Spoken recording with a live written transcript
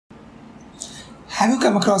Have you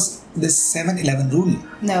come across this 7-11 rule?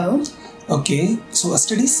 No. Okay, so a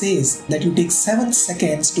study says that you take 7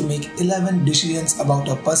 seconds to make 11 decisions about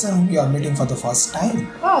a person whom you are meeting for the first time.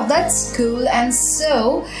 Wow, that's cool. And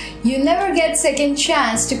so, you never get second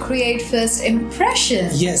chance to create first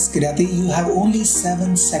impression. Yes, Kirati, you have only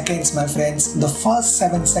 7 seconds, my friends. The first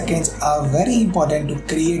 7 seconds are very important to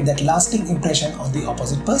create that lasting impression on the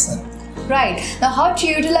opposite person. Right. Now, how to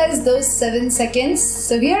utilize those 7 seconds?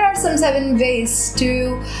 So, here are some 7 ways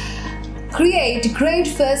to create great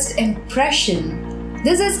first impression.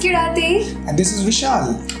 This is Kirati. And this is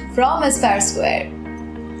Vishal. From Aspire Square.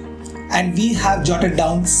 And we have jotted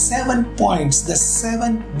down 7 points, the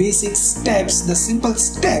 7 basic steps, the simple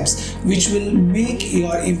steps which will make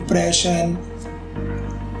your impression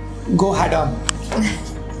go head on.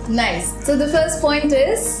 Nice. So the first point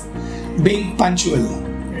is being punctual.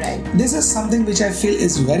 Right. This is something which I feel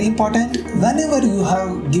is very important. Whenever you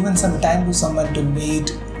have given some time to someone to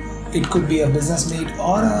meet, it could be a business meet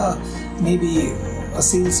or maybe a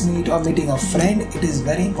sales meet or meeting a friend, it is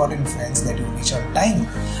very important, friends, that you reach on time.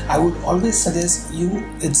 I would always suggest you,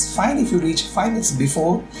 it's fine if you reach 5 minutes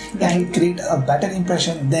before. That will create a better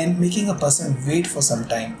impression than making a person wait for some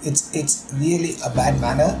time. It's really a bad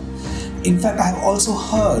manner. In fact, I have also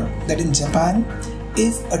heard that in Japan,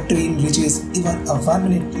 if a train reaches even a 1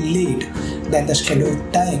 minute late than the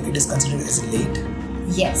scheduled time, it is considered as late.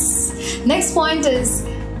 Yes. Next point is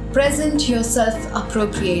present yourself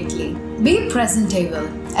appropriately. Be presentable.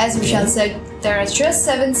 As Vishal said, there are just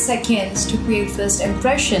 7 seconds to create first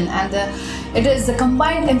impression, and it is the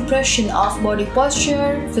combined impression of body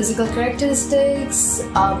posture, physical characteristics,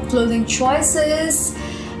 clothing choices,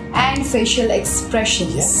 and facial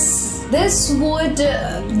expressions. Yes. These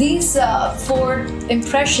 4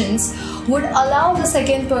 impressions would allow the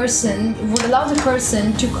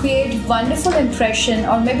person to create wonderful impression,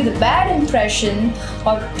 or maybe the bad impression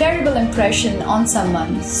or terrible impression on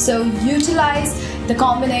someone. So utilize the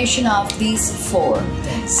combination of these 4.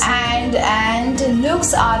 Thanks. And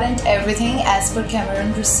looks aren't everything, as per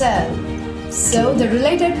Cameron Russell. So the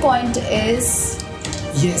related point is,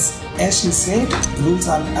 yes, as she said, looks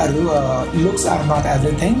are not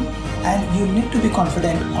everything, and you need to be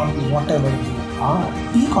confident on whatever you are.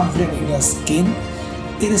 Be confident in your skin,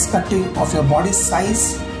 irrespective of your body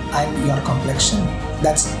size and your complexion.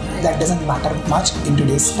 That doesn't matter much in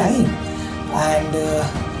today's time. And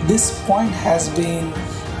this point has been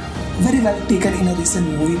very well taken in a recent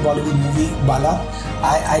movie, Bollywood movie, Bala.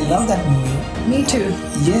 I love that movie. me too.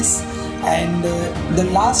 Yes, and the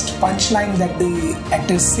last punchline that the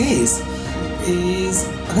actor says is,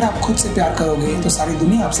 अगर आप खुद से प्यार करोगे तो सारी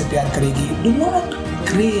दुनिया आपसे प्यार करेगी. Do not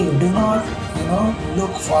crave, do not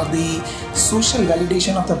look for the social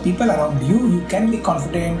validation of the people around you. You can be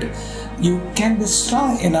confident, you can be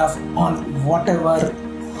strong enough on whatever,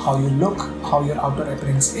 how you look, how your outer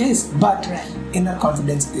appearance is, but inner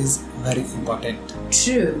confidence is very important.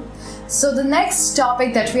 True. So the next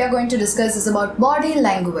topic that we are going to discuss is about body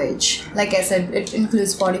language. Like I said, it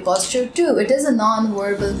includes body posture too. It is a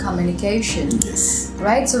non-verbal communication. Yes.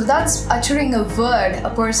 Right? So that's uttering a word, a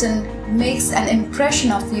person makes an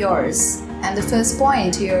impression of yours. And the first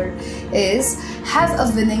point here is have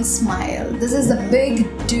a winning smile. This is a big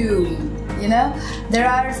do. There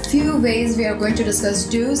are a few ways we are going to discuss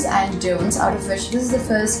do's and don'ts, out of which this is the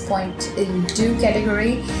first point in do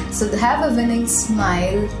category. So have a winning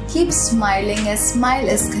smile, keep smiling, as smile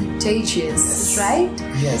is contagious, right?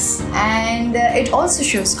 Yes. And it also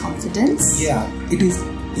shows confidence. Yeah, it is.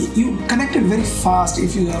 You connected very fast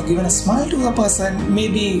if you have given a smile to a person.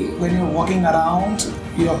 Maybe when you're walking around,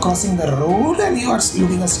 you are crossing the road and you are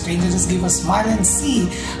looking at a stranger, just give a smile and see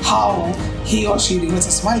how he or she reveals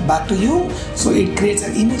a smile back to you. So it creates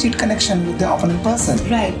an immediate connection with the opponent person.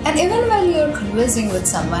 Right. And even while you're conversing with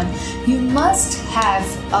someone, you must have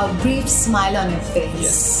a brief smile on your face.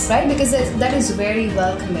 Yes. Right? Because that is very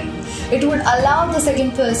welcoming. It would allow the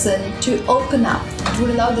second person to open up. It would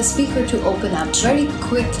allow the speaker to open up very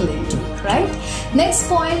quickly. Right? Next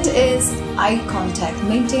point is eye contact.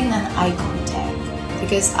 Maintain an eye contact.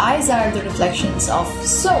 Because eyes are the reflections of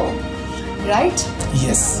soul, right?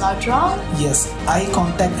 Yes. Not wrong? Yes. Eye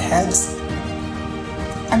contact helps.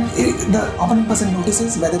 And the opponent person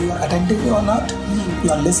notices whether you are attentive or not. You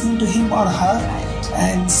are listening to him or her. Right.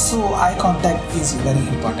 And so eye contact is very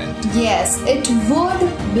important. Yes, it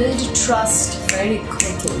would build trust very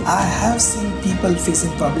quickly. I have seen people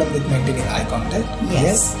facing problem with maintaining eye contact.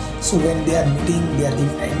 Yes. So when they are meeting, they are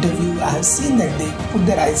giving an interview, I have seen that they put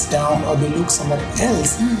their eyes down or they look somewhere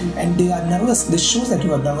else and they are nervous. This shows that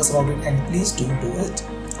you are nervous about it, and please don't do it.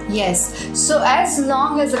 Yes. So as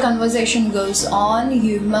long as the conversation goes on,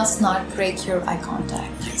 you must not break your eye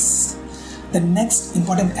contact. Yes. The next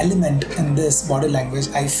important element in this body language,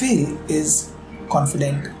 I feel, is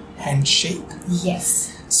confident handshake.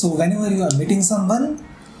 Yes. So whenever you are meeting someone,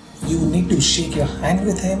 you need to shake your hand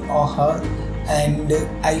with him or her. And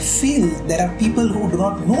I feel there are people who do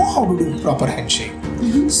not know how to do proper handshake.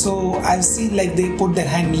 So I've seen like they put their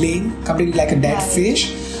hand laying completely like a dead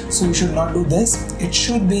fish. So you should not do this. It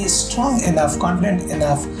should be strong enough, confident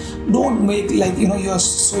enough. Don't make like, you're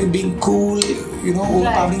so being cool,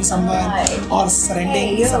 overpowering someone or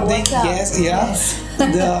surrendering something. Yes.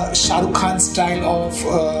 The Shah Rukh Khan style of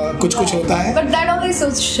Kuch Kuch Hota Hai. But that only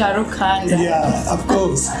suits Shah Rukh Khan. Right? Yeah, of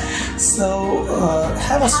course. So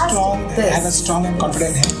have a strong and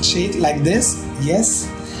confident handshake like this. Yes.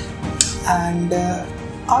 And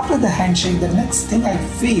after the handshake, the next thing I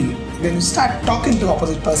feel, when you start talking to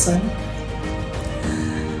opposite person,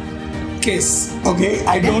 kiss. Okay,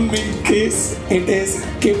 I don't mean kiss. It is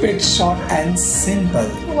keep it short and simple.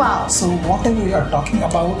 Wow. So whatever you are talking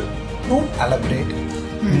about, don't elaborate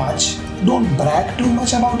much. Don't brag too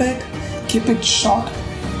much about it. Keep it short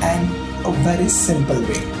and a very simple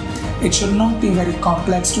way. It should not be very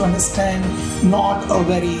complex to understand, not a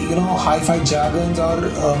very hi-fi jargons or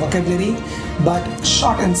vocabulary, but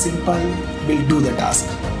short and simple will do the task.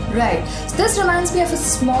 Right. So this reminds me of a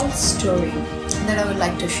small story that I would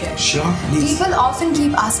like to share. Sure, please. People often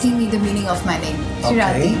keep asking me the meaning of my name,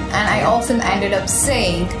 Kirati, and I often ended up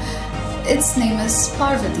saying its name is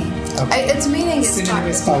Parvati. Its meaning is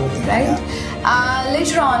Parvati, right? Yeah.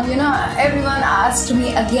 Later on, everyone asked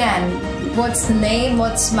me again, what's the name,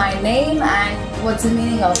 what's my name, and what's the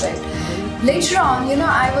meaning of it. Later on,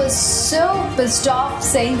 I was so pissed off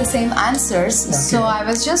saying the same answers. So I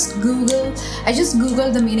just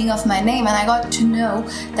googled the meaning of my name, and I got to know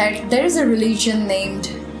that there is a religion named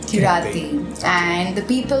Kirati, and the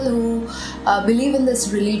people who believe in this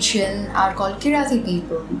religion are called Kirati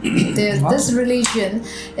people. This religion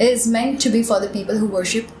is meant to be for the people who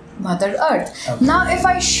worship Mother Earth. Now, if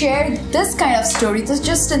I share this kind of story,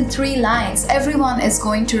 just in 3 lines, everyone is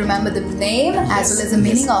going to remember the name as well as the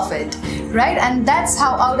meaning of it, right? And that's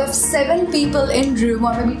how out of 7 people in room,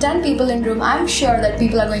 or maybe 10 people in room, I'm sure that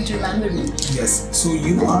people are going to remember me. Yes. So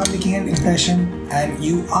you are making an impression, and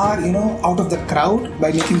you are, out of the crowd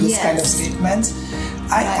by making this kind of statements.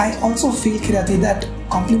 I also feel, Kirati, that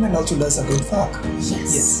compliment also does a good work.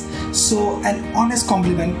 Yes. So an honest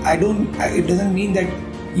compliment, it doesn't mean that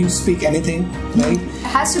you speak anything, right? It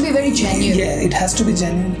has to be very genuine. Yeah, it has to be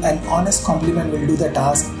genuine. An honest compliment will do the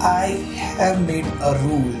task. I have made a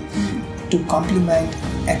rule to compliment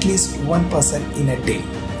at least one person in a day.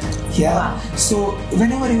 Yeah. Wow. So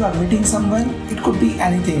whenever you are meeting someone, it could be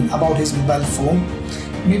anything about his mobile phone,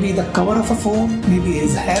 maybe the cover of a phone, maybe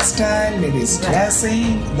his hairstyle, maybe his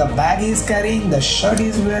dressing, the bag he's carrying, the shirt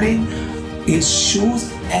he's wearing, his shoes,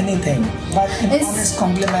 anything. But an honest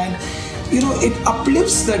compliment, it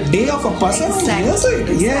uplifts the day of a person.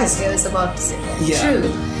 Exactly. Yes. I was about to say that.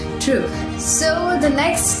 Yeah. True. So the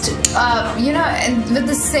next, and with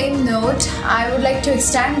the same note, I would like to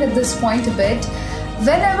extend at this point a bit.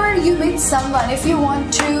 Whenever you meet someone, if you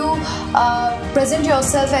want to present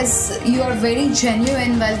yourself as you are very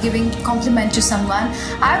genuine while giving compliment to someone,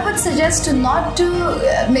 I would suggest to not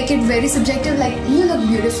to make it very subjective, like you look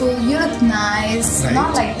beautiful, you look nice,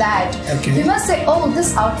 not like that. You must say, oh,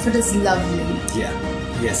 this outfit is lovely. Yeah.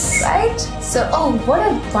 Yes. Right? So, oh, what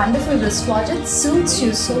a wonderful wristwatch. It suits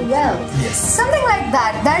you so well. Yes. Something like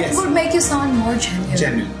that. That would make you sound more genuine.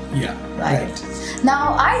 Genuine. Yeah. Right.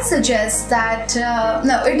 Now, I suggest that,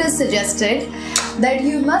 it is suggested that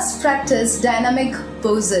you must practice dynamic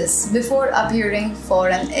poses before appearing for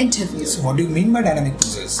an interview. So, what do you mean by dynamic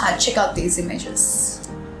poses? Check out these images.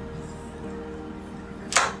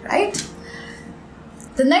 Right?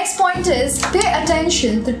 The next point is pay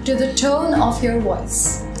attention to the tone of your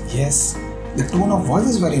voice. Yes, the tone of voice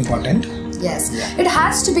is very important. Yes, it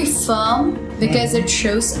has to be firm because it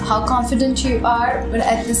shows how confident you are, but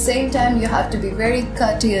at the same time you have to be very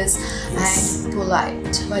courteous and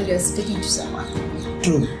polite while you're speaking to someone.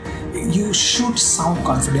 True. You should sound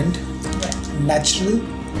confident, natural,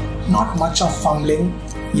 not much of fumbling,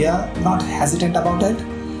 not hesitant about it.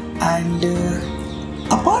 And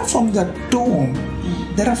apart from the tone,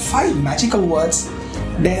 there are 5 magical words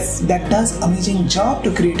that does amazing job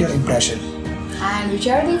to create your impression. And which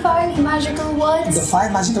are the 5 magical words? The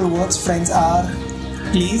 5 magical words, friends, are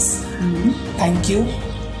please, thank you,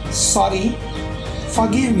 sorry,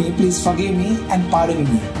 forgive me, please forgive me, and pardon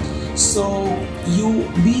me. So you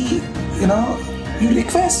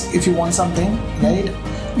request if you want something, right?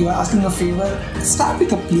 you are asking a favor, start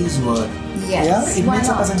with a please word. Yes, Yeah, it why makes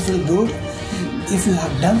a not? person feel good. If you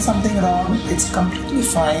have done something wrong, it's completely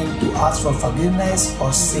fine to ask for forgiveness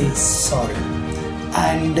or say sorry.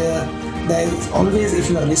 And there is always, if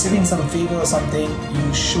you are receiving some favor or something,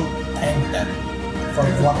 you should thank them for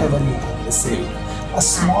whatever you have received. A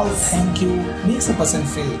small thank you makes a person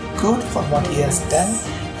feel good for what he has done,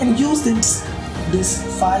 and use these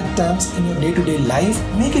 5 terms in your day-to-day life.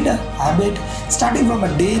 Make it a habit, starting from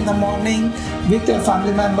a day in the morning with your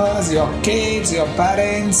family members, your kids, your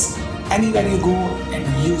parents, anywhere you go,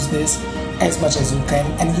 and use this as much as you can,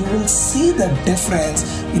 and you will see the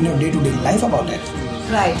difference in your day-to-day life about it.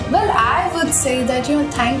 Right. Well, I would say that,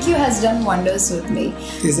 thank you has done wonders with me.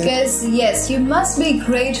 Is it? Because, yes, you must be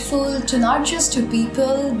grateful to not just to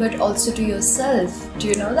people, but also to yourself. Do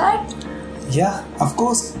you know that? Yeah, of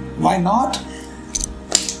course. Why not?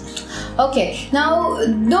 Okay, now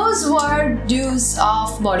those were do's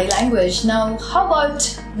of body language. Now, how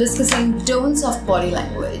about discussing don'ts of body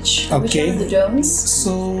language? Which Okay. are the don'ts?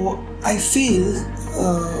 So I feel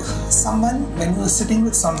someone, when you are sitting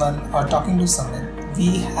with someone or talking to someone,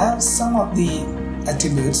 we have some of the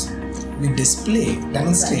attributes we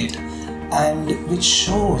demonstrate, and which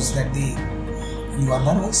shows that you are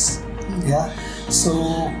nervous. Yeah.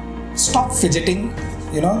 So stop fidgeting.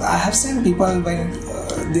 I have seen people when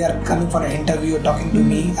they are coming for an interview or talking to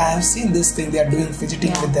me. I have seen this thing. They are doing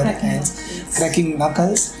fidgeting with their hands, cracking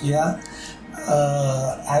knuckles. Yeah.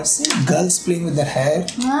 I've seen girls playing with their hair.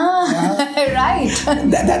 Right.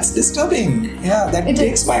 That's disturbing. Yeah, that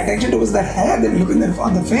takes my attention towards the hair. Then looking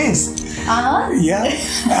on the face. Yeah,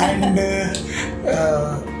 and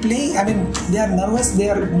playing. I mean, they are nervous. They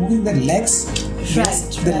are moving their legs.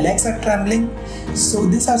 The legs are trembling. So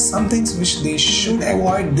these are some things which they should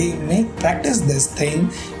avoid. They may practice this thing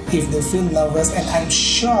if they feel nervous, and I'm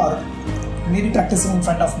sure maybe practicing in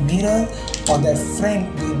front of mirror or their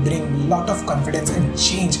friend will bring a lot of confidence and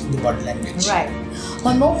change in the body language. Right.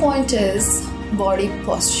 One more point is body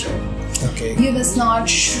posture. Okay. You must not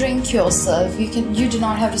shrink yourself. You do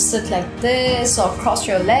not have to sit like this or cross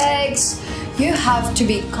your legs. You have to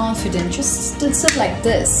be confident. Just sit like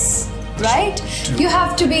this, right? True. You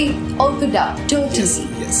have to be opened up totally.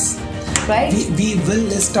 Yes. Right? We will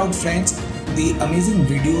list out, friends, the amazing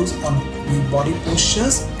videos on the body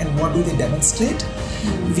postures and what do they demonstrate.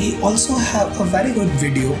 We also have a very good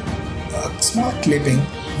video, a small clipping,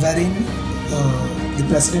 wherein the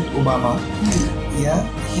President Obama,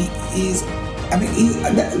 he is, I mean,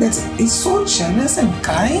 he's so generous and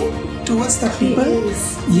kind towards the people.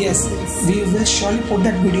 Yes, we will surely put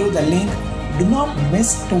that video, the link. Do not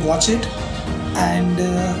miss to watch it, and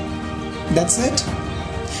that's it.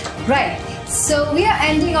 Right. So we are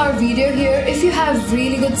ending our video here. If you have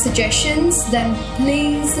really good suggestions, then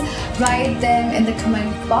please write them in the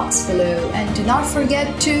comment box below, and do not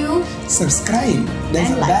forget to subscribe.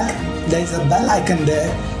 There's a bell icon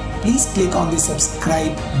there. Please click on the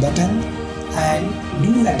subscribe button and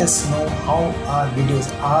do let us know how our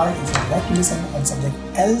videos are. If you'd like to listen on something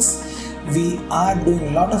else, we are doing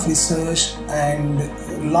a lot of research and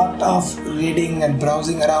a lot of reading and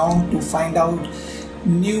browsing around to find out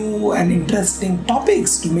new and interesting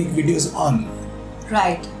topics to make videos on.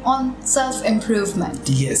 Right, on self-improvement.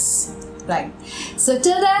 Yes. Right. So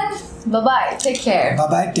till then, bye-bye. Take care.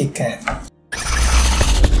 Bye-bye. Take care.